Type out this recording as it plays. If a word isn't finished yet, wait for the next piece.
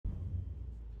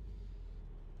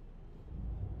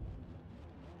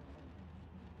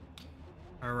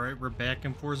All right, we're back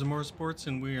in Forza Motorsports,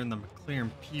 and we are in the McLaren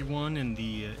P1 in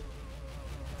the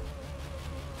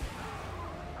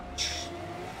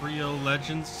Trio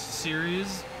Legends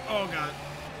series. Oh god.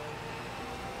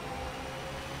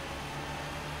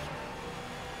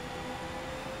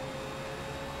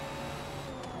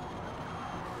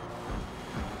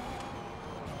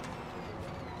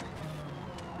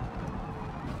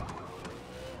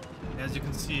 As you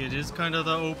can see, it is kind of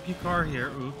the OP car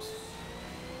here. Oops.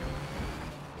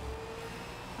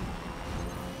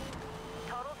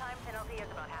 Total time penalty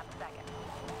is about half a second.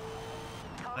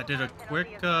 I did a quick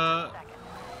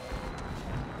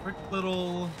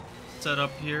little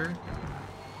setup here,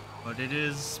 but it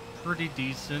is pretty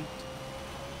decent.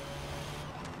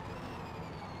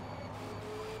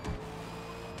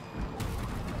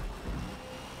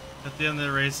 At the end of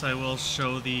the race, I will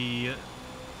show the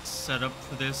setup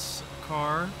for this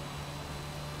car.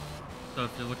 So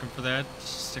if you're looking for that,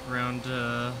 stick around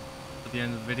for the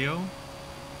end of the video.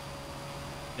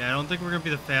 Yeah, I don't think we're going to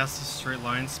be the fastest straight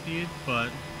line speed, but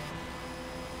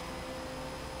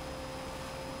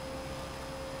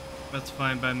that's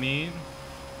fine by me.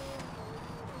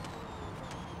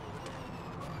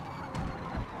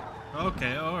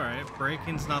 Okay, alright.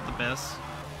 Braking's not the best.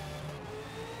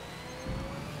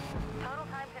 Total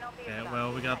time penalty is Okay, about well,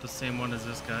 2 we got the seconds. same one as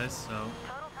this guy, so... Total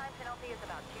time penalty is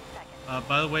about 2 seconds.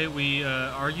 By the way, we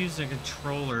are using a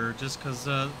controller just because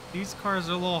these cars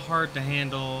are a little hard to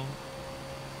handle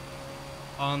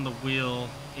on the wheel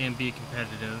and be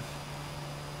competitive.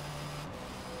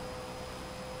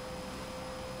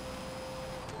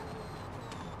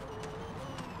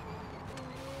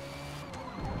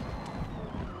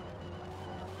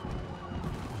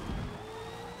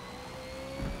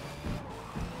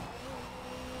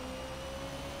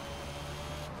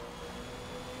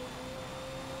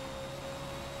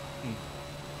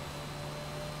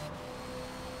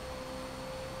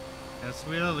 Yeah,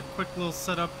 so we have a quick little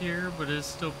setup here, but it's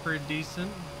still pretty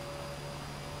decent.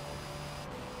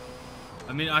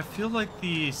 I mean, I feel like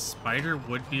the Spider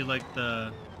would be like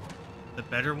the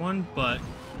better one, but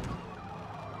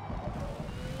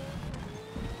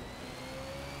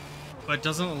it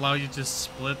doesn't allow you to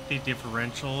split the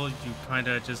differential. You kind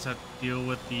of just have to deal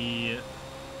with the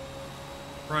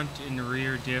front and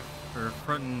rear diff, or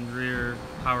front and rear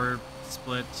power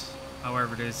split,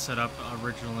 however it is set up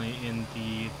originally in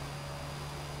the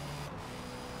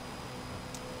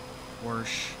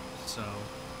Porsche. So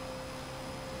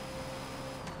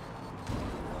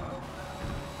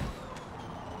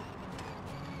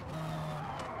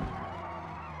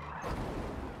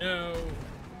no.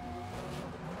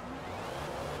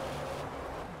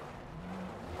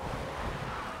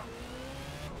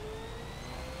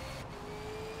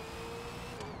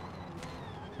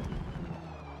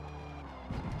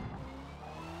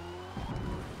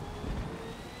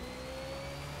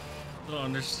 Little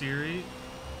understeery.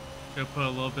 Go put a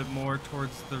little bit more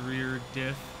towards the rear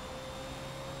diff.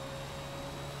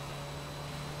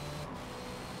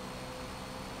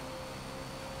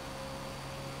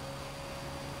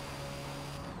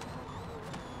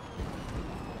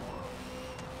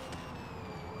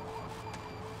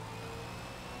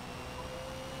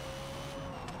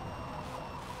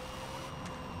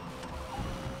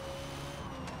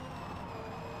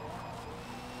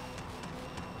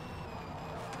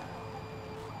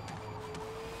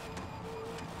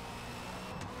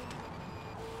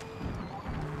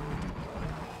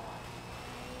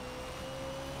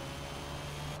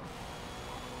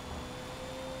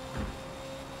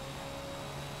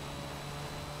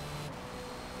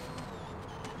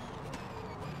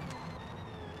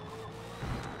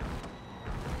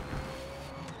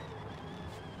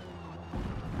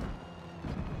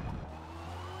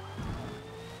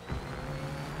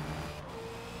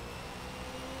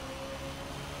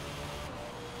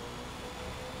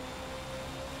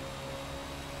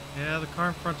 Yeah, the car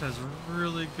in front has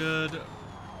really good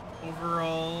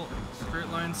overall straight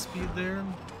line speed there.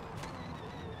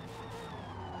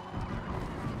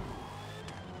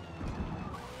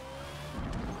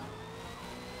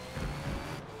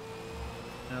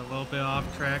 Yeah, a little bit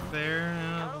off track there.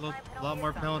 Yeah, a lot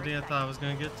more penalty I thought I was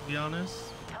going to get, to be honest.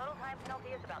 Total time penalty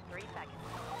is about 3 seconds.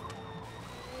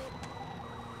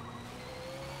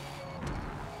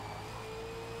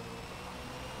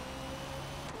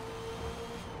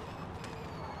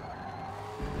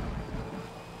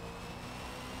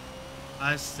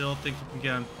 I still think you can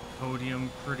get on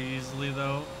podium pretty easily,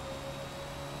 though.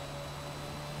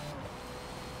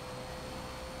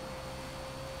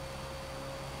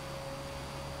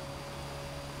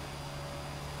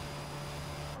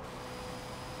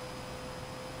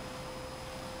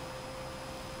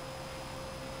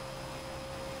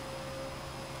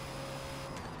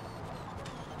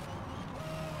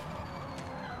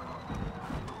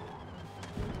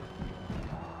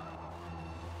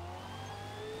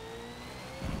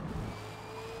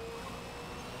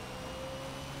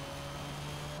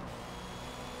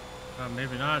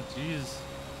 Maybe not. Jeez.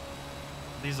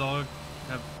 These all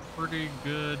have pretty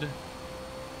good...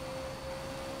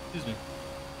 Excuse me.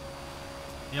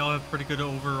 They all have pretty good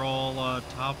overall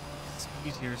top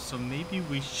speed here, so maybe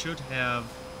we should have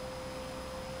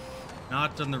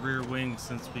not done the rear wing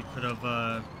since we could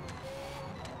have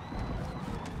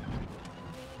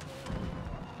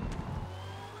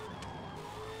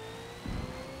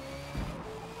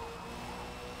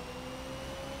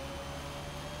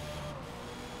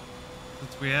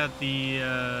since we had the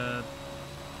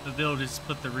ability to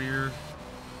split the rear,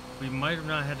 we might have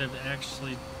not had to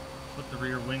actually put the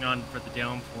rear wing on for the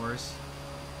downforce.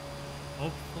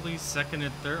 Hopefully second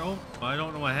and third. Oh, I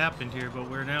don't know what happened here, but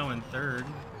we're now in third.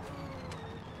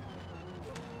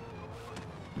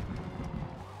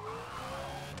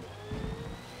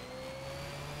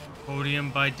 Podium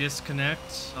by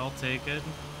disconnect. I'll take it.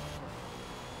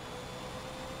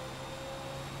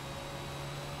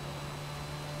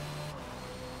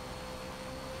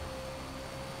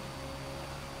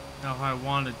 Now I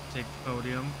wanted to take the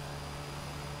podium.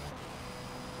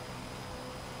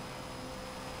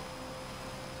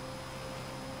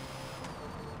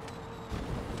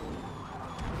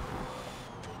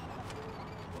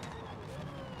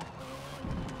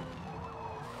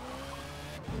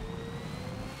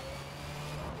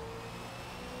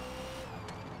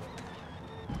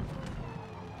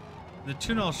 The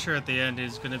tune I'll share at the end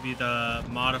is going to be the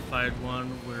modified one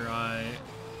where I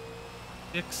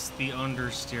fix the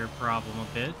understeer problem a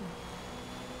bit.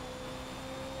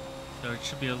 So it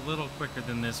should be a little quicker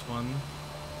than this one.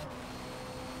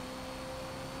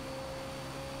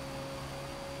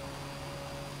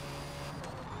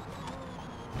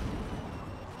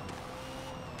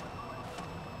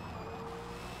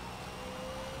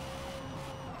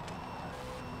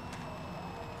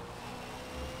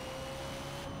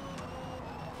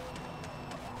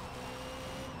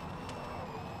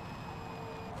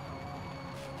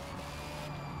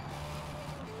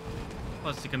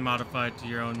 Plus, you can modify it to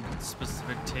your own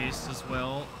specific taste as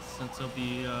well, since it'll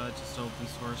be just an open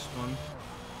source one.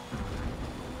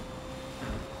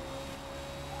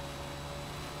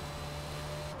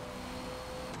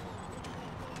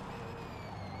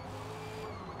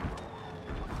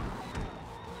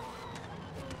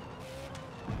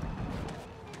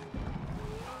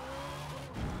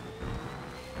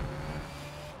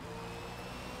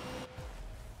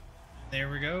 There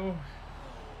we go.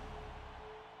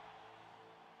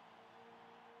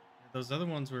 Those other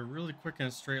ones were really quick in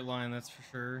a straight line, that's for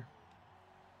sure.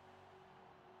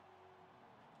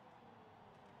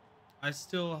 I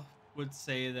still would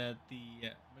say that the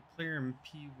McLaren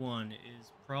P1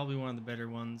 is probably one of the better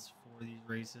ones for these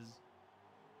races.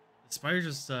 The Spire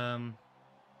just too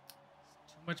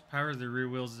much power to the rear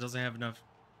wheels. It doesn't have enough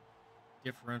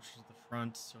differential at the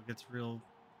front, so it gets real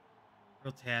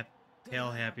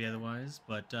tail happy otherwise.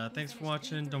 But thanks for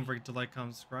watching. Don't forget to like,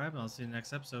 comment, subscribe, and I'll see you in the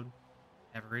next episode.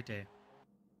 Have a great day.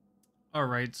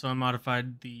 Alright, so I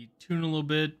modified the tune a little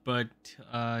bit, but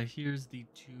here's the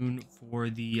tune for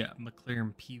the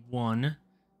McLaren P1.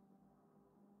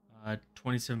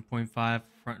 27.5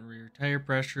 front and rear tire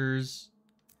pressures.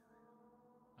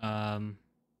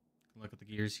 Look at the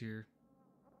gears here.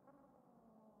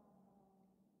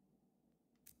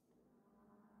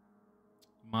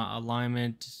 My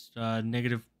alignment,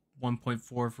 negative 1.4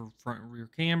 for front and rear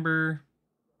camber.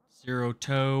 0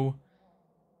 toe.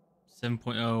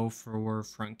 7.0 for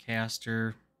front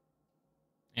caster.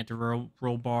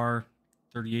 Anti-roll bar.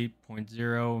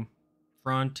 38.0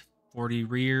 front. 40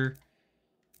 rear.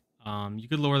 You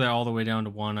could lower that all the way down to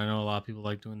 1. I know a lot of people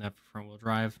like doing that for front wheel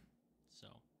drive. So,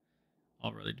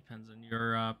 all really depends on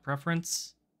your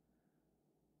preference.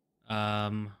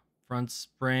 Front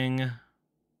spring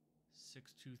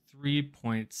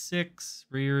 623.6,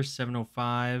 rear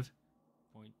 705.2.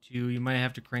 You might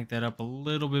have to crank that up a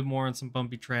little bit more on some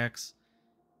bumpy tracks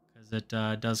because it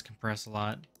does compress a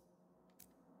lot.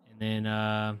 And then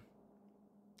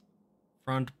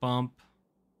front bump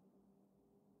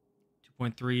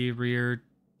 2.3, rear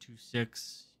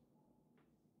 2.6.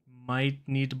 Might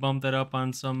need to bump that up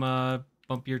on some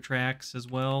bumpier tracks as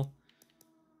well.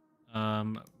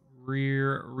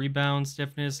 Rear rebound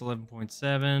stiffness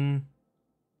 11.7,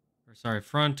 or sorry,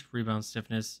 front rebound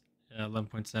stiffness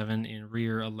 11.7, and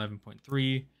rear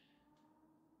 11.3.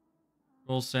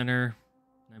 Roll center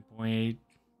 9.8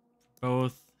 for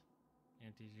both.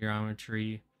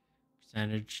 Anti-geometry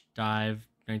percentage dive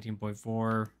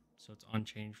 19.4, so it's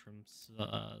unchanged from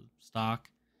stock.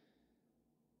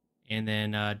 And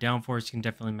then downforce, you can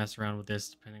definitely mess around with this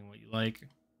depending on what you like.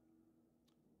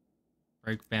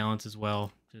 Brake balance as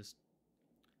well, just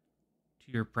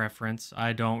to your preference.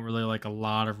 I don't really like a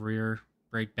lot of rear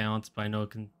brake balance, but I know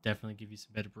it can definitely give you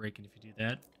some better braking if you do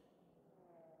that.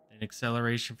 And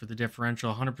acceleration for the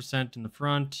differential, 100% in the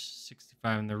front,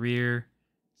 65 in the rear.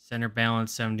 Center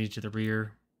balance, 70 to the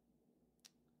rear.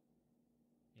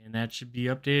 And that should be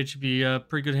updated. Should be a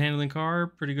pretty good handling car.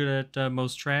 Pretty good at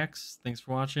most tracks. Thanks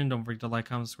for watching. Don't forget to like,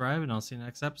 comment, subscribe, and I'll see you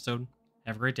next episode.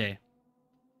 Have a great day.